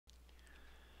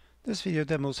This video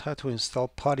demos how to install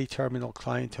Putty terminal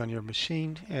client on your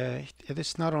machine.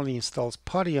 This not only installs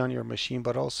Putty on your machine,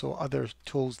 but also other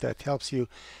tools that helps you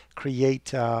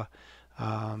create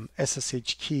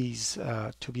SSH keys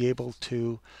to be able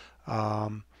to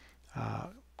um, uh,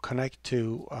 connect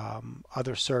to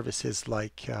other services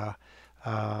like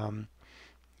um,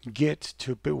 Git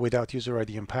without user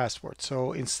ID and password.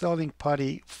 So installing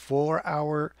Putty for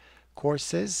our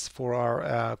courses, for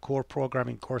our core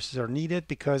programming courses are needed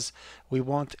because we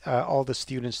want all the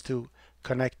students to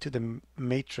connect to the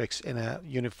matrix in a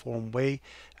uniform way.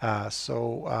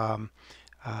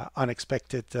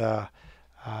 Unexpected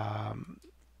um,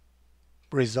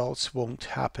 results won't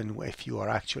happen if you are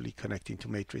actually connecting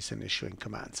to matrix and issuing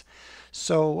commands.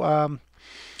 So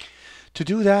to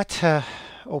do that,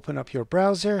 open up your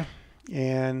browser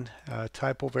and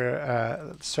type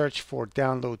over, search for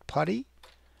download Putty.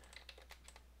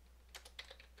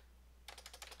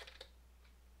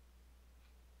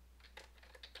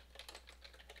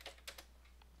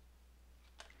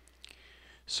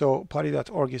 So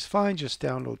putty.org is fine, just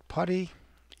download Putty.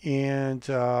 And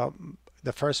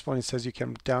the first one, it says you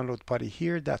can download Putty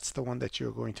here. That's the one that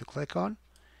you're going to click on.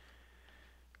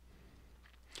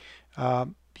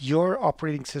 Your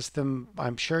operating system,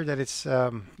 I'm sure that it's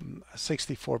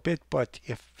 64-bit, but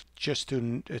if just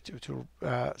to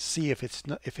see if it's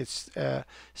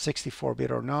 64-bit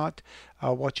or not,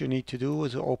 what you need to do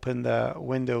is open the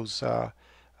Windows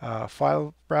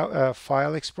File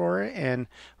Explorer and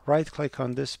right-click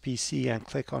on this PC and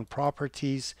click on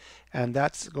Properties, and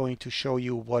that's going to show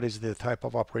you what is the type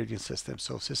of operating system.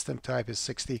 So system type is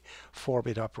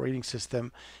 64-bit operating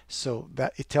system, so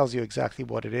that it tells you exactly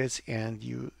what it is, and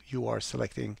you are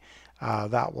selecting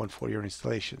that one for your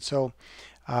installation. So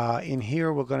in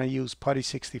here we're going to use Putty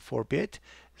 64-bit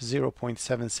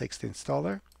 0.76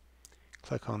 installer.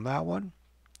 Click on that one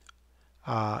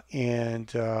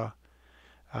and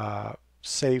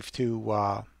save to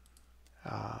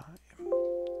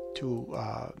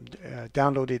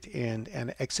download it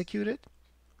and execute it.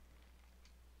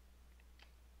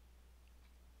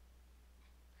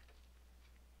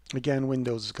 Again,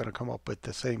 Windows is going to come up with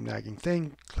the same nagging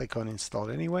thing. Click on install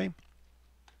anyway.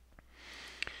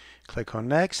 Click on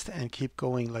next and keep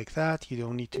going like that. You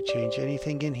don't need to change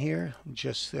anything in here.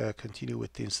 Just continue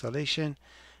with the installation,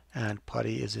 and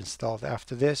Putty is installed.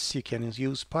 After this, you can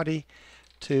use Putty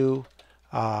to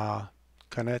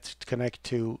connect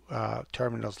to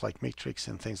terminals like Matrix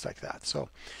and things like that. So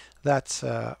that's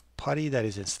Putty that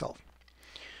is installed.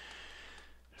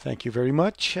 Thank you very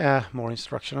much. More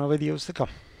instructional videos to come.